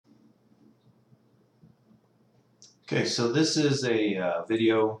Okay, so this is a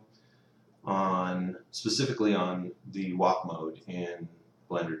video on specifically on the walk mode in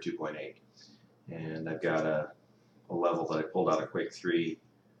Blender 2.8, and I've got a level that I pulled out of Quake 3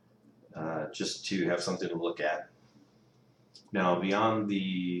 just to have something to look at. Now, beyond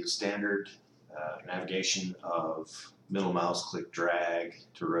the standard navigation of middle mouse click drag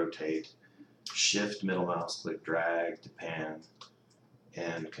to rotate, shift middle mouse click drag to pan,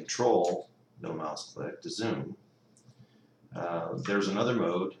 and control middle mouse click to zoom, there's another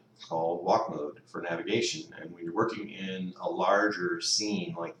mode called walk mode for navigation, and when you're working in a larger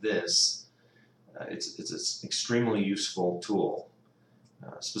scene like this, it's an extremely useful tool,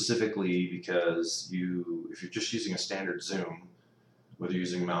 specifically because if you're just using a standard zoom, whether you're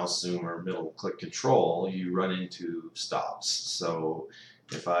using mouse zoom or middle click control, you run into stops. So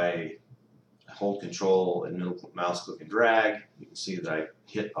if I hold control and middle mouse click and drag, you can see that I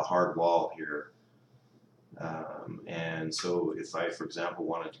hit a hard wall here. And so if I, for example,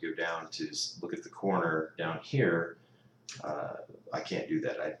 wanted to go down to look at the corner down here, I can't do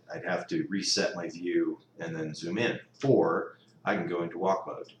that. I'd have to reset my view and then zoom in. Or I can go into walk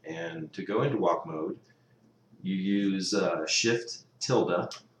mode. And to go into walk mode, you use Shift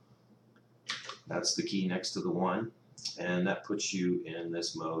tilde. That's the key next to the 1. And that puts you in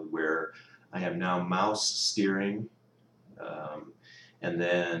this mode where I have now mouse steering, and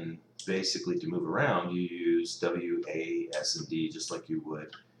then basically to move around you use W, A, S, and D just like you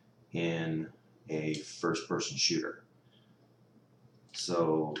would in a first-person shooter.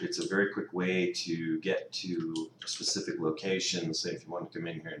 So it's a very quick way to get to a specific location. Say if you want to come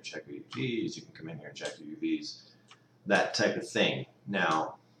in here and check your UVs, you can come in here and check your UVs, that type of thing.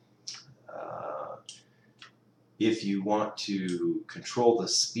 Now, if you want to control the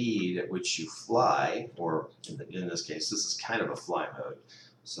speed at which you fly, or in this case, this is kind of a fly mode.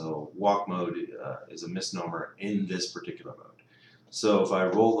 So walk mode is a misnomer in this particular mode. So if I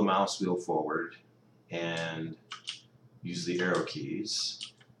roll the mouse wheel forward and use the arrow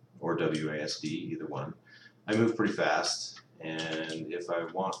keys, or WASD, either one, I move pretty fast. And if I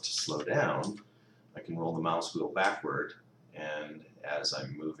want to slow down, I can roll the mouse wheel backward, and as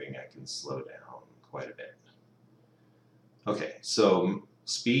I'm moving, I can slow down quite a bit. Okay, so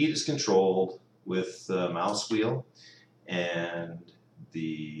speed is controlled with the mouse wheel, and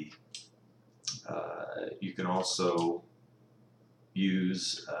you can also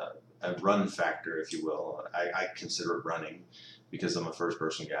use a run factor, if you will. I consider it running because I'm a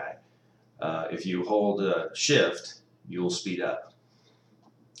first-person guy. If you hold Shift, you'll speed up.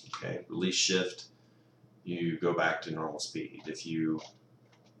 Okay, release Shift, you go back to normal speed. If you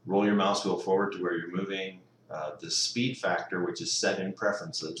roll your mouse wheel forward to where you're moving, the speed factor, which is set in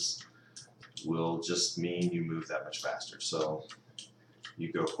preferences, will just mean you move that much faster. So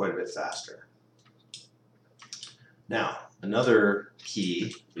you go quite a bit faster. Now, another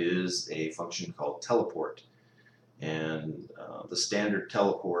key is a function called teleport. And the standard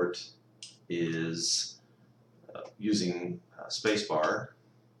teleport is using spacebar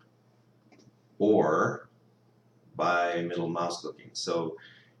or by middle mouse clicking. So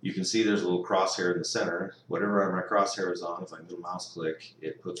you can see there's a little crosshair in the center. Whatever my crosshair is on, if I middle mouse click,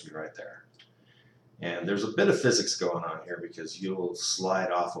 it puts me right there. And there's a bit of physics going on here because you'll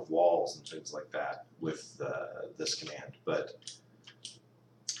slide off of walls and things like that with this command. But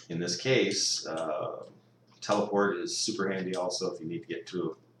in this case, teleport is super handy also. If you need to get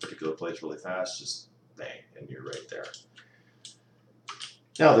to a particular place really fast, just bang, and you're right there.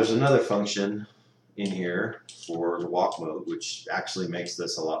 Now there's another function in here for the walk mode, which actually makes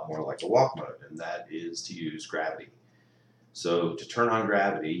this a lot more like a walk mode, and that is to use gravity. So to turn on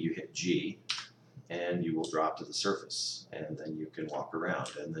gravity, you hit G, and you will drop to the surface, and then you can walk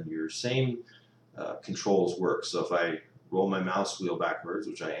around, and then your same controls work. So if I roll my mouse wheel backwards,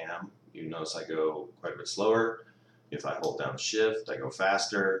 which I am, you notice I go quite a bit slower. If I hold down Shift, I go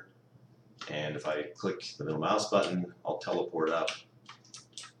faster, and if I click the middle mouse button, I'll teleport up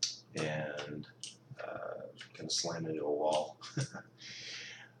and kind of slam into a wall.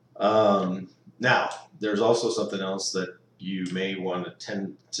 Now, there's also something else that you may want to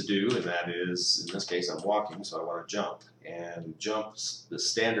tend to do, and that is, in this case, I'm walking, so I want to jump. And jumps, the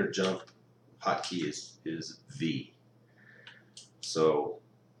standard jump hotkey is V. So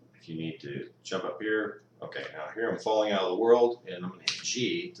if you need to jump up here, okay, now here I'm falling out of the world, and I'm going to hit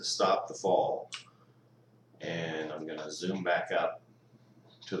G to stop the fall. And I'm going to zoom back up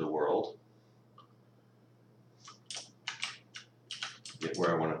to the world, get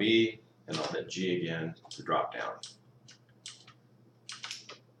where I want to be, and I'll hit G again to drop down.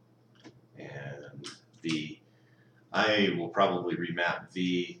 And I will probably remap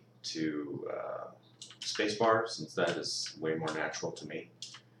V to spacebar, since that is way more natural to me.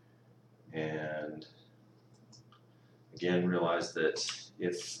 And again, realize that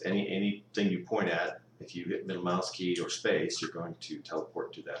if anything you point at, if you hit middle mouse key or space, you're going to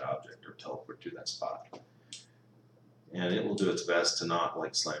teleport to that object or teleport to that spot. And it will do its best to not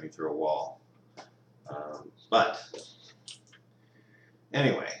like slamming through a wall. But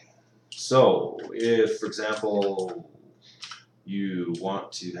anyway, so if, for example, you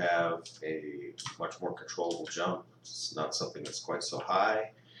want to have a much more controllable jump, it's not something that's quite so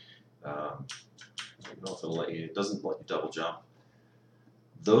high. I don't know if it'll let you, it doesn't let you double jump.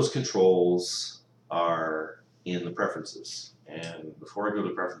 Those controls are in the preferences. And before I go to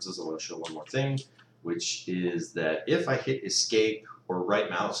preferences, I want to show one more thing, which is that if I hit escape or right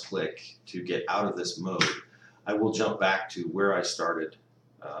mouse click to get out of this mode, I will jump back to where I started,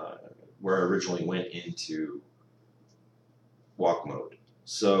 where I originally went into walk mode.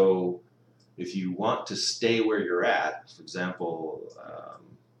 So if you want to stay where you're at, for example,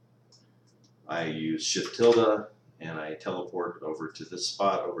 I use Shift tilde and I teleport over to this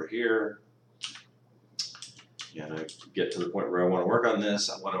spot over here, and I get to the point where I want to work on this.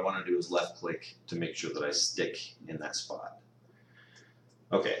 What I want to do is left click to make sure that I stick in that spot.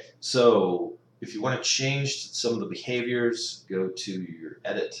 Okay, so if you want to change some of the behaviors, go to your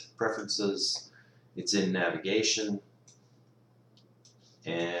edit preferences. It's in navigation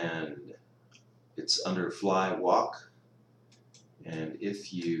and it's under fly walk. And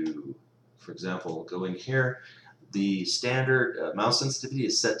if you, for example, go in here, the standard mouse sensitivity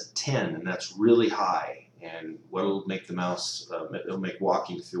is set to 10, and that's really high. And what will make the mouse, it'll make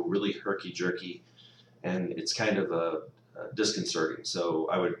walking feel really herky-jerky, and it's kind of disconcerting. So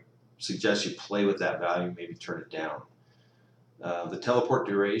I would suggest you play with that value, maybe turn it down. The teleport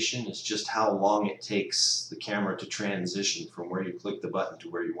duration is just how long it takes the camera to transition from where you click the button to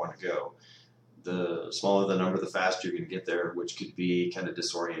where you want to go. The smaller the number, the faster you're going to get there, which could be kind of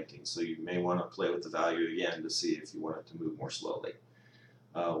disorienting. So you may want to play with the value again to see if you want it to move more slowly.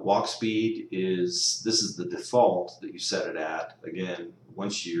 Walk speed this is the default that you set it at. Again,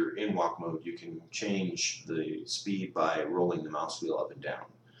 once you're in walk mode, you can change the speed by rolling the mouse wheel up and down.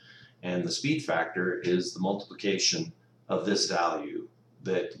 And the speed factor is the multiplication of this value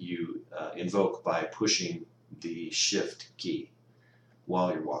that you invoke by pushing the shift key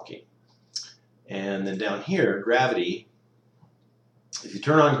while you're walking. And then down here, gravity, if you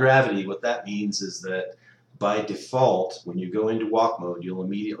turn on gravity, what that means is that by default, when you go into walk mode, you'll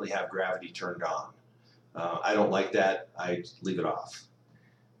immediately have gravity turned on. I don't like that. I leave it off.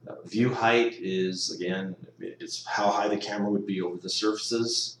 View height is, again, it's how high the camera would be over the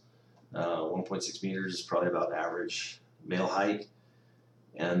surfaces. 1.6 meters is probably about average male height.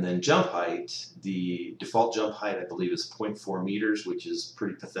 And then jump height, the default jump height, I believe, is 0.4 meters, which is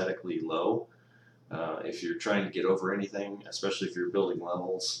pretty pathetically low. If you're trying to get over anything, especially if you're building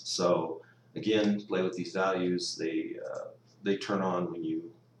levels. So again, play with these values. They turn on when you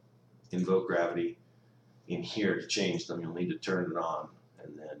invoke gravity. In here to change them, you'll need to turn it on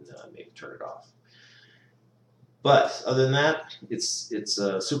and then maybe turn it off. But other than that, it's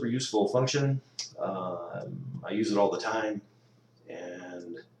a super useful function. I use it all the time,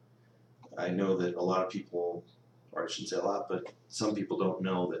 and I know that a lot of people, or I shouldn't say a lot, but some people don't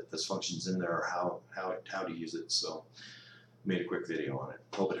know that this function's in there or how to use it. So I made a quick video on it.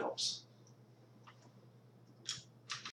 Hope it helps.